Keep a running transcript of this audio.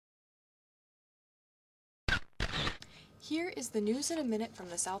Here is the news in a minute from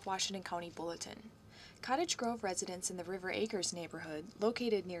the South Washington County Bulletin. Cottage Grove residents in the River Acres neighborhood,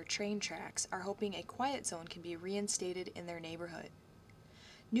 located near train tracks, are hoping a quiet zone can be reinstated in their neighborhood.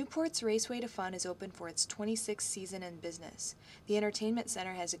 Newport's Raceway to Fun is open for its 26th season in business. The entertainment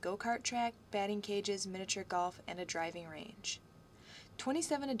center has a go-kart track, batting cages, miniature golf, and a driving range.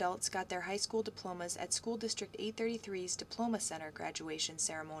 27 adults got their high school diplomas at School District 833's Diploma Center graduation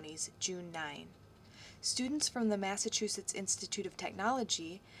ceremonies June 9. Students from the Massachusetts Institute of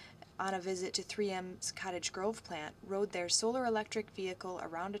Technology, on a visit to 3M's Cottage Grove plant, rode their solar electric vehicle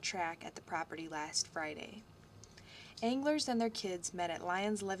around a track at the property last Friday. Anglers and their kids met at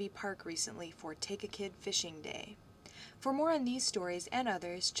Lyons Levee Park recently for Take a Kid Fishing Day. For more on these stories and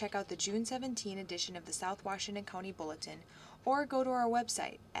others, check out the June 17 edition of the South Washington County Bulletin or go to our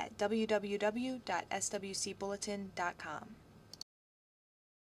website at www.swcbulletin.com.